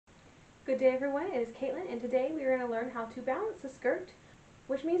Good day everyone, it is Caitlin, and today we are going to learn how to balance a skirt,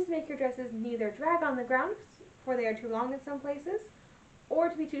 which means to make your dresses neither drag on the ground, for they are too long in some places, or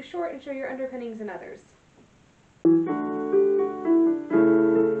to be too short and show your underpinnings in others.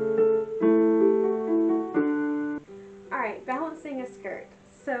 Alright, balancing a skirt.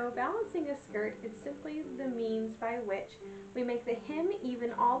 So balancing a skirt is simply the means by which we make the hem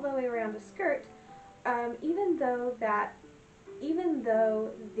even all the way around a skirt, even though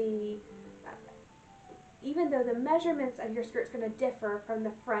the measurements of your skirt is going to differ from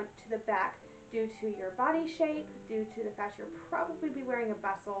the front to the back due to your body shape, due to the fact you'll probably be wearing a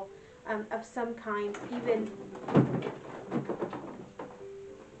bustle of some kind, even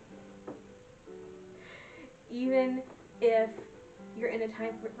if you're in a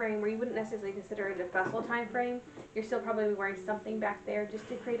time frame where you wouldn't necessarily consider it a bustle time frame, you're still probably wearing something back there just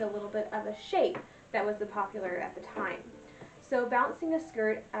to create a little bit of a shape that was the popular at the time. So balancing a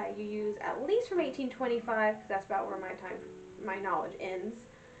skirt, you use at least from 1825, because that's about where my knowledge ends,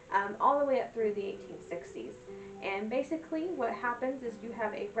 all the way up through the 1860s. And basically what happens is you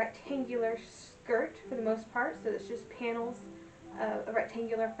have a rectangular skirt for the most part, so it's just panels of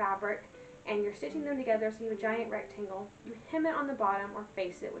rectangular fabric, and you're stitching them together so you have a giant rectangle. You hem it on the bottom or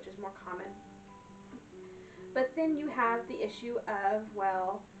face it, which is more common. But then you have the issue of,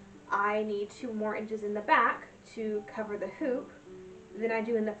 well, I need 2 more inches in the back to cover the hoop than I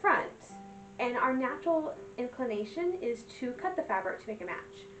do in the front. And our natural inclination is to cut the fabric to make a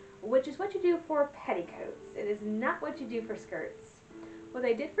match, which is what you do for petticoats. It is not what you do for skirts. What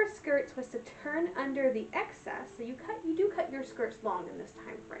they did for skirts was to turn under the excess. So you do cut your skirts long in this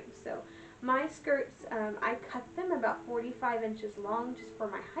time frame. So my skirts, I cut them about 45 inches long just for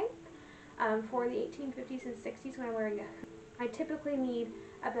my height. For the 1850s and 60s when I'm wearing a hoop, I typically need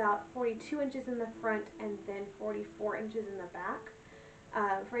about 42 inches in the front and then 44 inches in the back.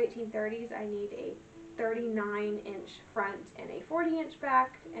 For 1830s, I need a 39-inch front and a 40-inch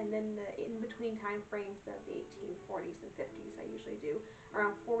back, and then the in-between time frames of the 1840s and 50s, I usually do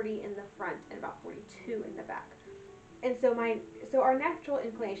around 40 in the front and about 42 in the back. And so our natural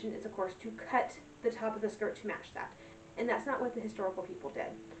inclination is, of course, to cut the top of the skirt to match that. And that's not what the historical people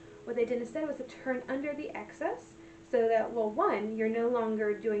did. What they did instead was to turn under the excess, so that, well, one, you're no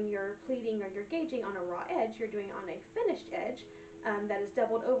longer doing your pleating or your gauging on a raw edge, you're doing it on a finished edge that is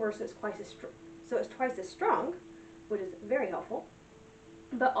doubled over, so it's twice as strong, which is very helpful.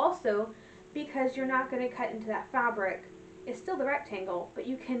 But also, because you're not going to cut into that fabric, it's still the rectangle, but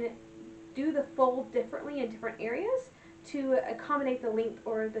you can do the fold differently in different areas to accommodate the length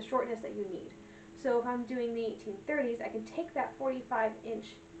or the shortness that you need. So if I'm doing the 1830s, I can take that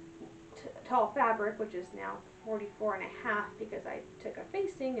 45-inch tall fabric, which is now 44 and a half because I took a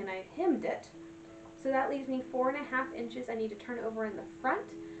facing and I hemmed it. So that leaves me 4.5 inches I need to turn over in the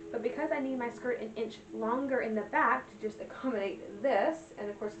front, but because I need my skirt an inch longer in the back to just accommodate this, and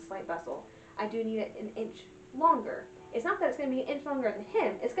of course a slight bustle, I do need it an inch longer. It's not that it's going to be an inch longer at the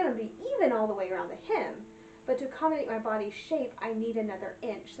hem, it's going to be even all the way around the hem, but to accommodate my body's shape, I need another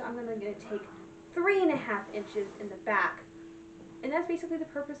inch. So I'm going to take 3.5 inches in the back. And that's basically the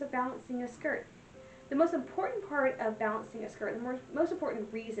purpose of balancing a skirt. The most important part of balancing a skirt, the most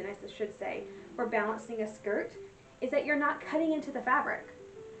important reason, I should say, for balancing a skirt is that you're not cutting into the fabric.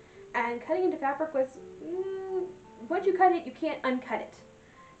 And cutting into fabric was, once you cut it, you can't uncut it.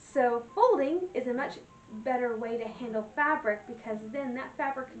 So folding is a much better way to handle fabric, because then that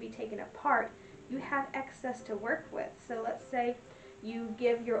fabric can be taken apart. You have excess to work with. So let's say you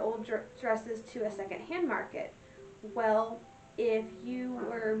give your old dresses to a second-hand market. Well, if you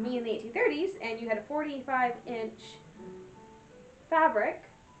were me in the 1830s and you had a 45-inch fabric,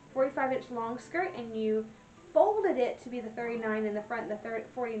 45-inch long skirt, and you folded it to be the 39 in the front and the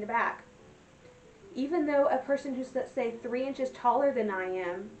 40 in the back, even though a person who's, let's say, 3 inches taller than I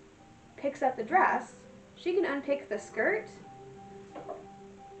am picks up the dress, she can unpick the skirt,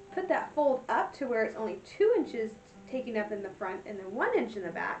 put that fold up to where it's only 2 inches taken up in the front and then 1 inch in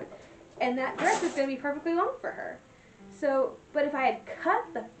the back, and that dress is going to be perfectly long for her. So, but if I had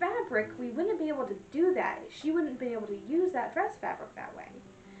cut the fabric, we wouldn't be able to do that. She wouldn't be able to use that dress fabric that way.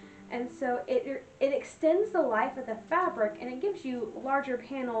 And so it extends the life of the fabric, and it gives you larger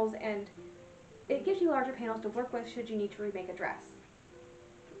panels, to work with should you need to remake a dress.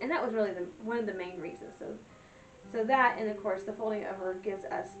 And that was really one of the main reasons. So that, and of course the folding over gives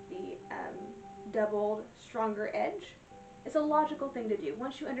us the doubled, stronger edge. It's a logical thing to do.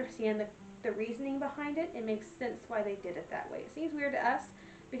 Once you understand the reasoning behind it, it makes sense why they did it that way. It seems weird to us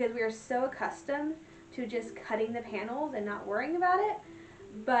because we are so accustomed to just cutting the panels and not worrying about it,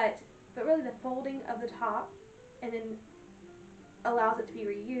 but really the folding of the top and then allows it to be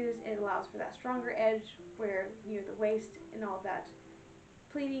reused. It allows for that stronger edge where, you know, the waist and all that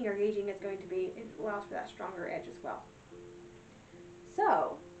pleating or gauging is going to be. It allows for that stronger edge as well.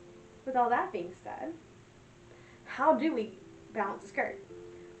 So, with all that being said, how do we balance a skirt?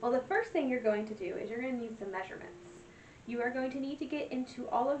 Well, the first thing you're going to do is you're going to need some measurements. You are going to need to get into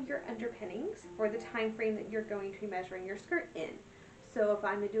all of your underpinnings for the time frame that you're going to be measuring your skirt in. So if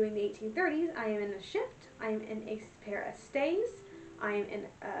I'm doing the 1830s, I am in a shift, I am in a pair of stays, I am in,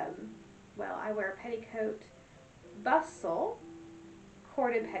 well, I wear a petticoat bustle,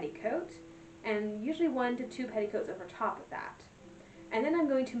 corded petticoat, and usually 1 to 2 petticoats over top of that. And then I'm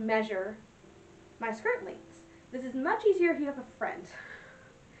going to measure my skirt lengths. This is much easier if you have a friend.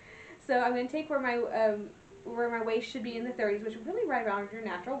 So I'm going to take where my waist should be in the 30s, which is really right around your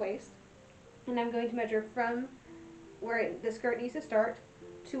natural waist, and I'm going to measure from where the skirt needs to start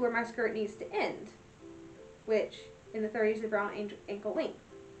to where my skirt needs to end, which in the 30s is around ankle length.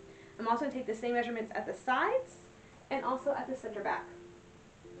 I'm also going to take the same measurements at the sides and also at the center back.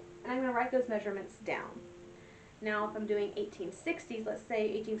 And I'm going to write those measurements down. Now if I'm doing 1860s, let's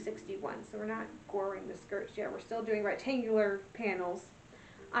say 1861, so we're not goring the skirts yet, we're still doing rectangular panels.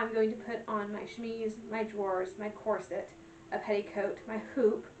 I'm going to put on my chemise, my drawers, my corset, a petticoat, my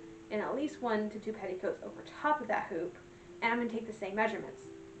hoop, and at least 1 to 2 petticoats over top of that hoop, and I'm going to take the same measurements,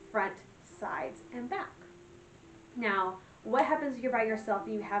 front, sides, and back. Now, what happens if you're by yourself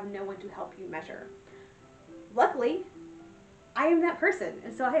and you have no one to help you measure? Luckily, I am that person,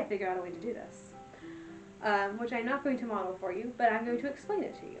 and so I have figured out a way to do this, which I'm not going to model for you, but I'm going to explain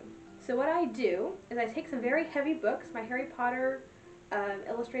it to you. So what I do is I take some very heavy books, my Harry Potter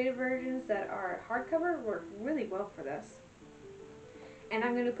illustrated versions that are hardcover work really well for this. And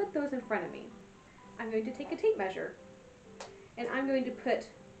I'm going to put those in front of me. I'm going to take a tape measure, and I'm going to put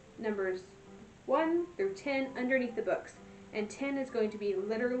numbers 1 through 10 underneath the books. And 10 is going to be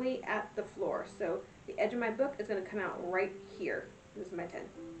literally at the floor. So the edge of my book is going to come out right here. This is my 10.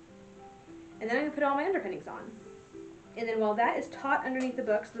 And then I'm going to put all my underpinnings on. And then while that is taut underneath the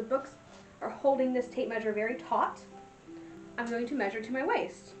books are holding this tape measure very taut, I'm going to measure to my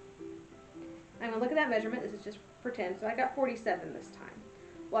waist. I'm going to look at that measurement. This is just for 10, so I got 47 this time.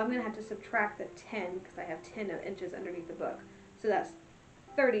 Well, I'm going to have to subtract the 10 because I have 10 inches underneath the book. So that's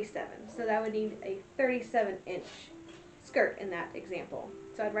 37. So that would need a 37-inch skirt in that example.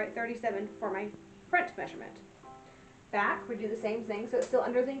 So I'd write 37 for my front measurement. Back, we do the same thing. So it's still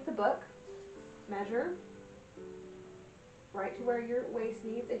underneath the book. Measure right to where your waist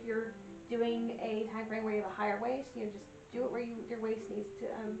needs. If you're doing a time frame where you have a higher waist, you know, just do it where your waist needs to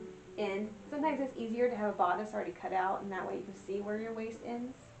end. Sometimes it's easier to have a bodice already cut out, and that way you can see where your waist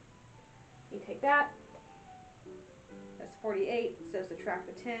ends. You take that. That's 48, so subtract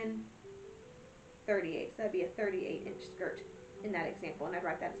the 10, 38. So that'd be a 38-inch skirt in that example, and I'd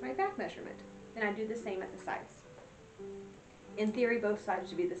write that as my back measurement. Then I do the same at the sides. In theory, both sides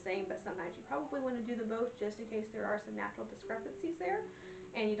should be the same, but sometimes you probably want to do them both just in case there are some natural discrepancies there,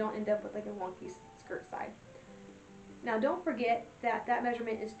 and you don't end up with like a wonky skirt side. Now don't forget that that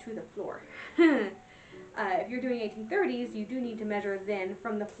measurement is to the floor. If you're doing 1830s, you do need to measure then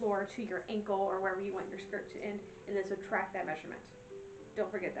from the floor to your ankle or wherever you want your skirt to end, and then subtract that measurement. Don't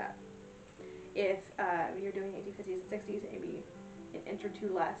forget that. If you're doing 1850s and 60s, maybe an inch or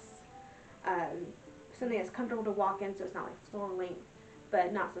 2 less. Something that's comfortable to walk in, so it's not like floor length,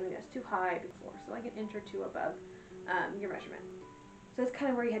 but not something that's too high before, so like an inch or 2 above your measurement. So that's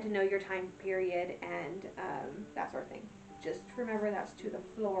kind of where you had to know your time period and that sort of thing. Just remember that's to the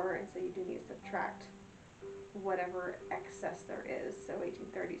floor, and so you do need to subtract whatever excess there is. So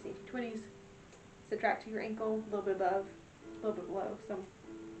 1830s, 1820s, subtract to your ankle, a little bit above, a little bit below,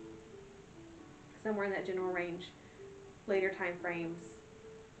 somewhere in that general range. Later time frames,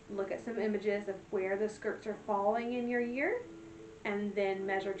 look at some images of where the skirts are falling in your year, and then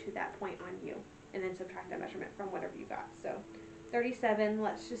measure to that point on you, and then subtract that measurement from whatever you got. So 37,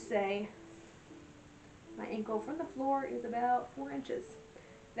 let's just say my ankle from the floor is about 4 inches.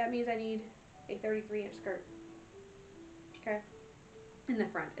 That means I need a 33-inch skirt, okay, in the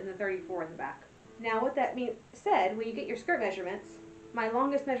front, and the 34 in the back. Now with that said, when you get your skirt measurements, my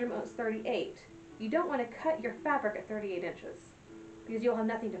longest measurement was 38. You don't want to cut your fabric at 38 inches because you'll have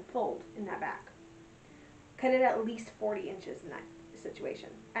nothing to fold in that back. Cut it at least 40 inches in that situation,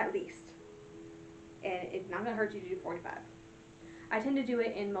 at least. And it's not going to hurt you to do 45. I tend to do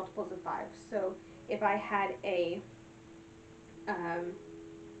it in multiples of 5. So if I had a,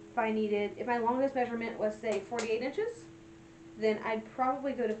 if my longest measurement was say 48 inches, then I'd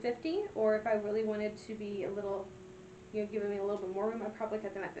probably go to 50, or if I really wanted to be a little, giving me a little bit more room, I'd probably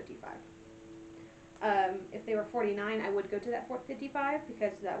cut them at 55. If they were 49, I would go to that 455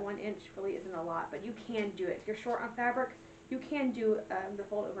 because that 1 inch really isn't a lot, but you can do it. If you're short on fabric, you can do the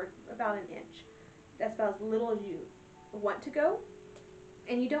fold over about an inch. That's about as little as you want to go,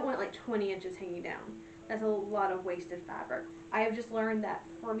 and you don't want like 20 inches hanging down. That's a lot of wasted fabric. I have just learned that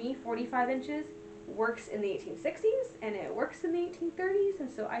for me, 45 inches works in the 1860s and it works in the 1830s,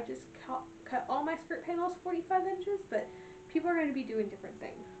 and so I just cut all my skirt panels 45 inches, but people are going to be doing different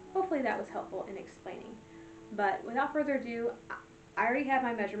things. Hopefully that was helpful in explaining. But without further ado, I already have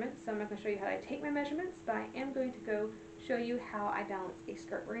my measurements, so I'm not going to show you how I take my measurements, but I am going to go show you how I balance a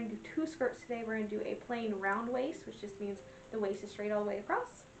skirt. We're going to do 2 skirts today. We're going to do a plain round waist, which just means the waist is straight all the way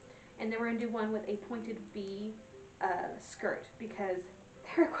across. And then we're going to do one with a pointed V skirt, because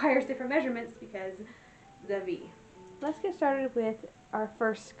that requires different measurements because the V. Let's get started with our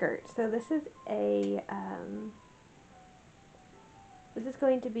first skirt. So this is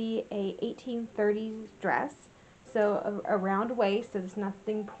going to be a 1830s dress. So a round waist, so there's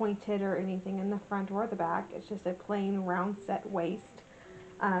nothing pointed or anything in the front or the back. It's just a plain round set waist.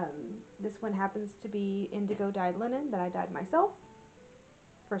 This one happens to be indigo dyed linen that I dyed myself.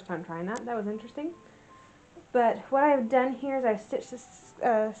 First time trying that. That was interesting. But what I've done here is I've stitched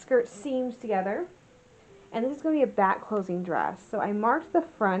the skirt seams together. And this is going to be a back closing dress. So I marked the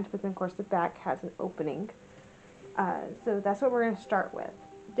front, but then of course the back has an opening. So that's what we're going to start with.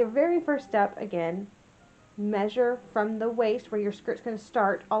 The very first step, again, measure from the waist where your skirt's going to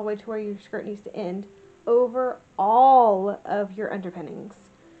start all the way to where your skirt needs to end over all of your underpinnings.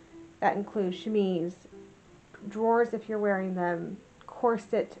 That includes chemise, drawers if you're wearing them,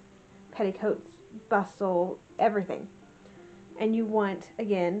 corset, petticoats, bustle, everything. And you want,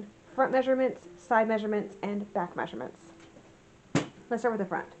 again, front measurements, side measurements, and back measurements. Let's start with the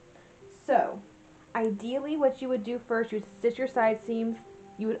front. So, ideally what you would do first, you would stitch your side seams.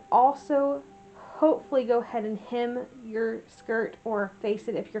 You would also hopefully go ahead and hem your skirt or face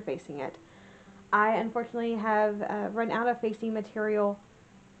it if you're facing it. I unfortunately have run out of facing material,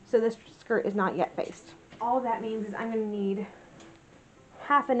 so this skirt is not yet faced. All that means is I'm going to need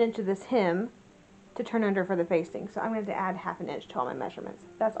 ½ inch of this hem to turn under for the facing. So I'm going to add ½ inch to all my measurements.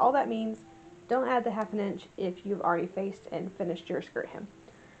 That's all that means. Don't add the ½ inch if you've already faced and finished your skirt hem.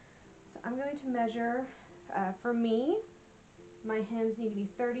 So I'm going to measure, for me, my hems need to be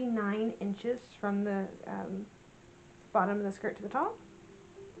 39 inches from the bottom of the skirt to the top,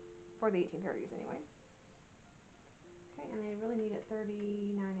 for the 1830s anyway. Okay, and I really need it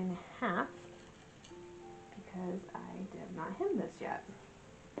 39 1/2 because I did not hem this yet.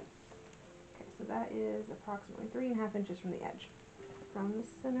 Okay, so that is approximately 3 1/2 inches from the edge. From the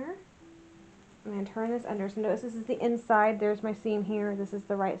center, I'm going to turn this under. So notice this is the inside, there's my seam here, this is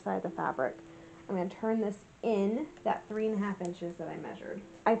the right side of the fabric. I'm going to turn this in that 3 1/2 inches that I measured.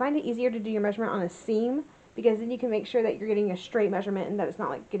 I find it easier to do your measurement on a seam because then you can make sure that you're getting a straight measurement and that it's not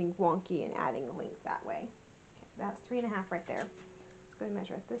like getting wonky and adding length that way. Okay, that's 3 1/2 right there. Let's go and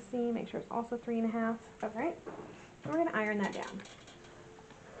measure at this seam, make sure it's also 3 1/2. Okay, so we're going to iron that down.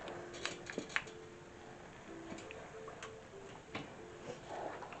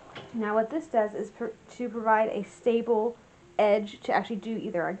 Now what this does is to provide a stable edge to actually do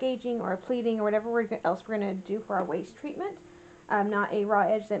either a gauging or a pleating or whatever else we're going to do for our waist treatment, not a raw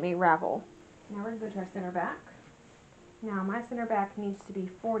edge that may ravel. Now we're going to go to our center back. Now my center back needs to be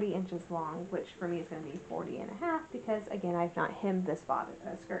 40 inches long, which for me is going to be 40 1/2 because again I've not hemmed this body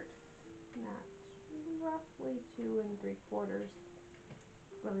skirt. And that's roughly 2 3/4,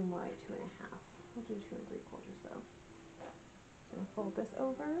 really more like 2 1/2. We'll do 2 3/4 though. So I'm going to fold this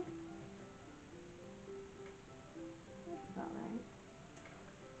over. That's about right.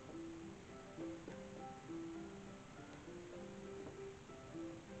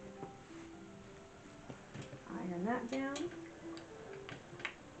 Iron that down.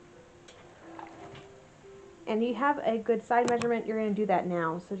 And you have a good side measurement, you're going to do that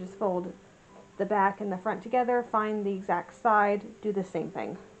now. So just fold the back and the front together, find the exact side, do the same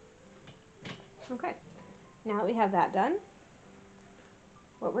thing. Okay, now that we have that done,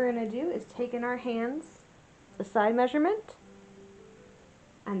 what we're going to do is take in our hands the side measurement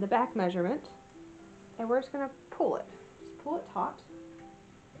and the back measurement, and we're just going to pull it. Just pull it taut,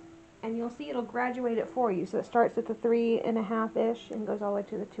 and you'll see it'll graduate it for you. So it starts at the 3 1/2-ish and goes all the way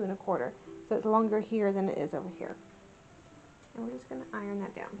to the 2 1/4. So it's longer here than it is over here. And we're just going to iron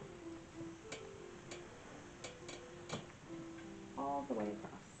that down all the way across.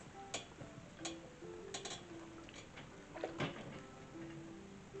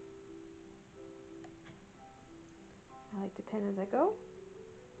 I like to pin as I go,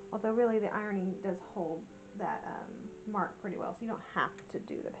 although really the ironing does hold that mark pretty well, so you don't have to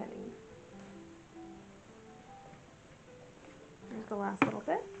do the pinning. the last little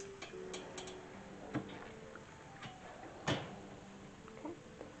bit. Okay.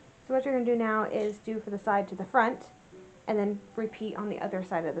 So what you're going to do now is do for the side to the front, and then repeat on the other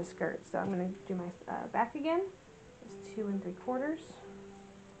side of the skirt. So I'm going to do my back again. It's 2 3/4.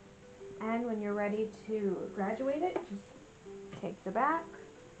 And when you're ready to graduate it, just take the back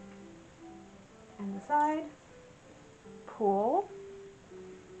and the side, pull,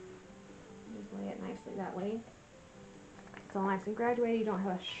 just lay it nicely that way. It's all nice and graduated. You don't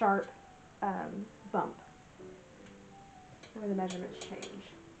have a sharp bump where the measurements change.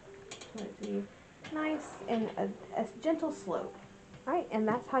 You want it to be nice and a gentle slope, right? And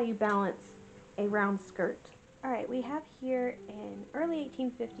that's how you balance a round skirt. All right, we have here an early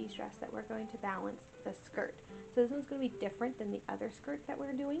 1850s dress that we're going to balance the skirt. So this one's going to be different than the other skirt that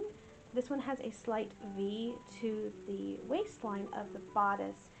we're doing. This one has a slight V to the waistline of the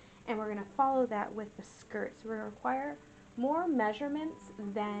bodice, and we're going to follow that with the skirt. So we're going to require more measurements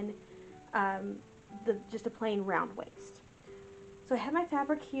than just a plain round waist. So I have my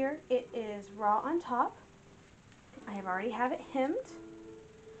fabric here. It is raw on top. I have already have it hemmed.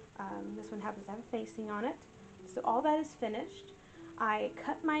 This one happens to have a facing on it. So all that is finished. I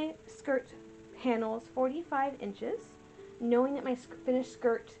cut my skirt panels 45 inches, knowing that my finished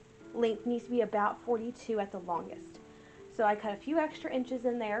skirt length needs to be about 42 at the longest. So I cut a few extra inches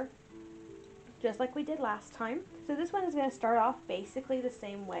in there, just like we did last time. So this one is going to start off basically the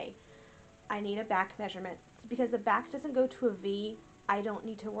same way. I need a back measurement. Because the back doesn't go to a V, I don't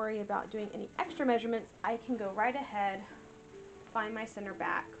need to worry about doing any extra measurements. I can go right ahead, find my center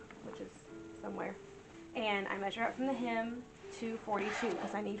back, which is somewhere, and I measure up from the hem to 42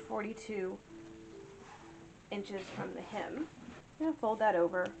 because I need 42 inches from the hem. I'm going to fold that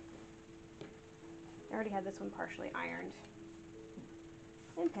over. I already had this one partially ironed.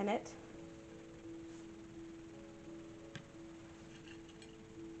 And pin it.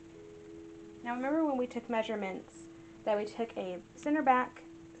 Now remember when we took measurements that we took a center back,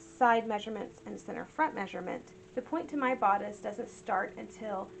 side measurements, and center front measurement. The point to my bodice doesn't start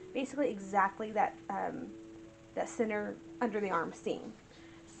until basically exactly that center under the arm seam.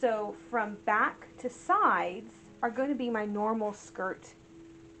 So from back to sides are going to be my normal skirt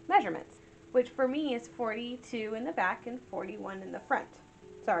measurements, which for me is 42 in the back and 41 in the front.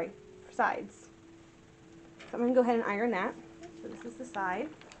 Sorry, sides. So I'm going to go ahead and iron that. So this is the side.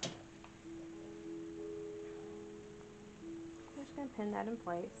 I'm just going to pin that in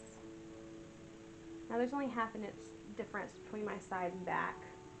place. Now there's only half an inch difference between my side and back.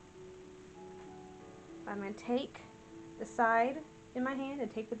 I'm going to take the side in my hand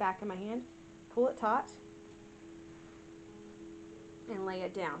and take the back in my hand, pull it taut, and lay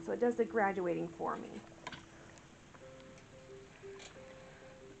it down. So it does the graduating for me.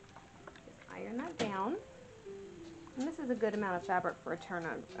 Just iron that down. And this is a good amount of fabric for a turn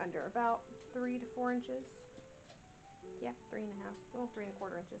under, about 3 to 4 inches. Yeah, 3 1/2, well, 3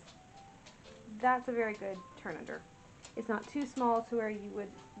 1/4 inches. That's a very good turn under. It's not too small to where you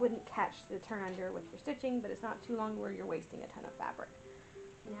wouldn't catch the turn under with your stitching, but it's not too long where you're wasting a ton of fabric.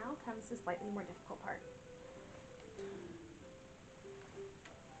 Now comes the slightly more difficult part.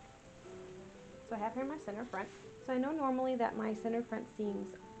 So I have here my center front. So I know normally that my center front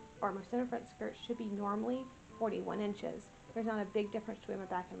seams, or my center front skirt should be normally 41 inches. There's not a big difference between my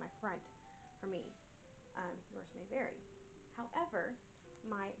back and my front for me. Yours may vary. However,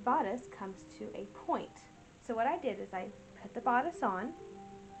 my bodice comes to a point. So what I did is I put the bodice on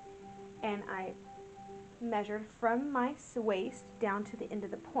and I measured from my waist down to the end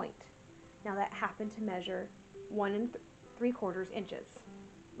of the point. Now that happened to measure 1 3/4 inches.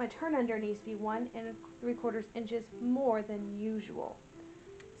 My turn under needs to be 1 3/4 inches more than usual.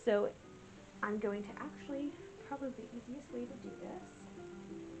 So I'm going to actually, probably the easiest way to do this,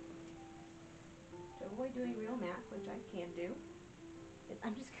 to avoid doing real math, which I can do, is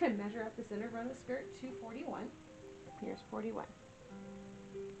I'm just going to measure up the center front of the skirt to 41. Here's 41.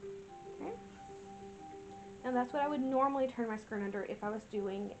 Okay. Now that's what I would normally turn my skirt under if I was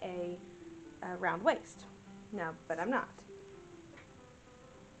doing a round waist. No, but I'm not.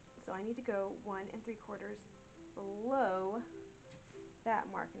 So I need to go 1 3/4 below that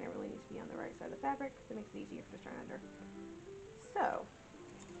mark, and it really needs to be on the right side of the fabric because it makes it easier for the turn under. So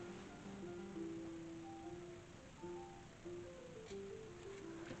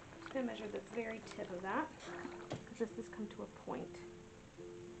I'm just going to measure the very tip of that because this has come to a point.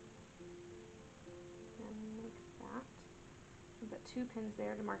 And like that. I've got 2 pins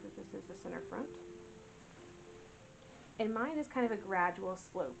there to mark that this is the center front. And mine is kind of a gradual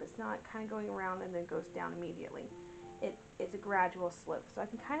slope. It's not kind of going around and then goes down immediately. It's a gradual slope. So I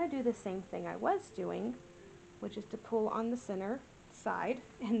can kind of do the same thing I was doing, which is to pull on the center side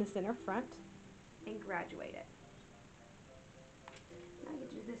and the center front and graduate it. Now I get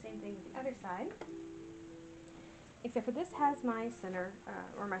to do the same thing with the other side, except for this has my center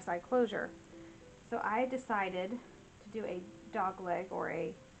or my side closure. So I decided to do a dog leg or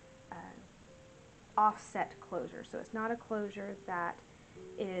a offset closure. So it's not a closure that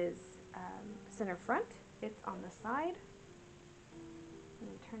is center front, it's on the side. I'm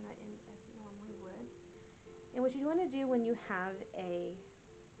going to turn that in as it normally would. And what you want to do when you have a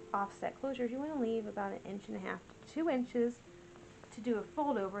offset closure is you want to leave about 1.5 inches to 2 inches to do a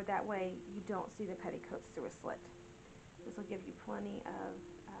fold over. That way you don't see the petticoats through a slit. This will give you plenty of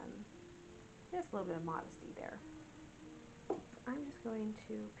just a little bit of modesty there. I'm just going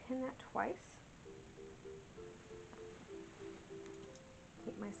to pin that twice.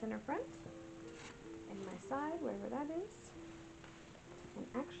 Take my center front and my side, wherever that is. And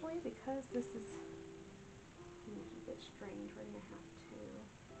actually, because this is a bit strange, we're going to have to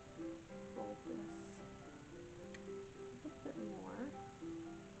fold this a little bit more.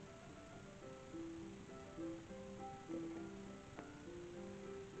 There we go.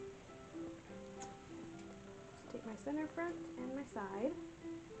 Just take my center front and my side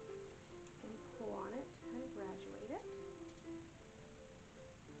and pull on it to kind of graduate it.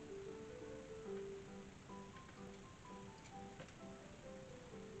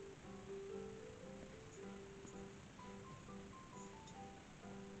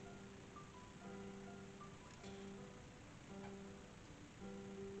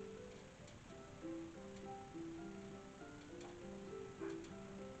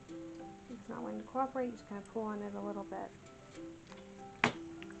 If it's not wanting to cooperate, you just kind of pull on it a little bit.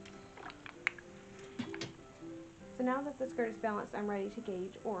 So now that the skirt is balanced, I'm ready to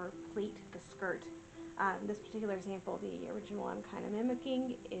gauge or pleat the skirt. This particular example, the original I'm kind of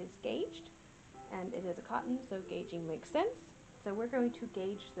mimicking, is gauged, and it is a cotton, so gauging makes sense. So we're going to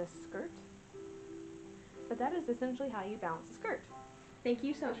gauge this skirt. But that is essentially how you balance a skirt. Thank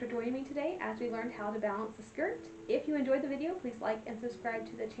you so much for joining me today as we learned how to balance the skirt. If you enjoyed the video, please like and subscribe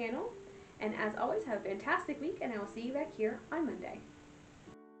to the channel. And as always, have a fantastic week, and I will see you back here on Monday.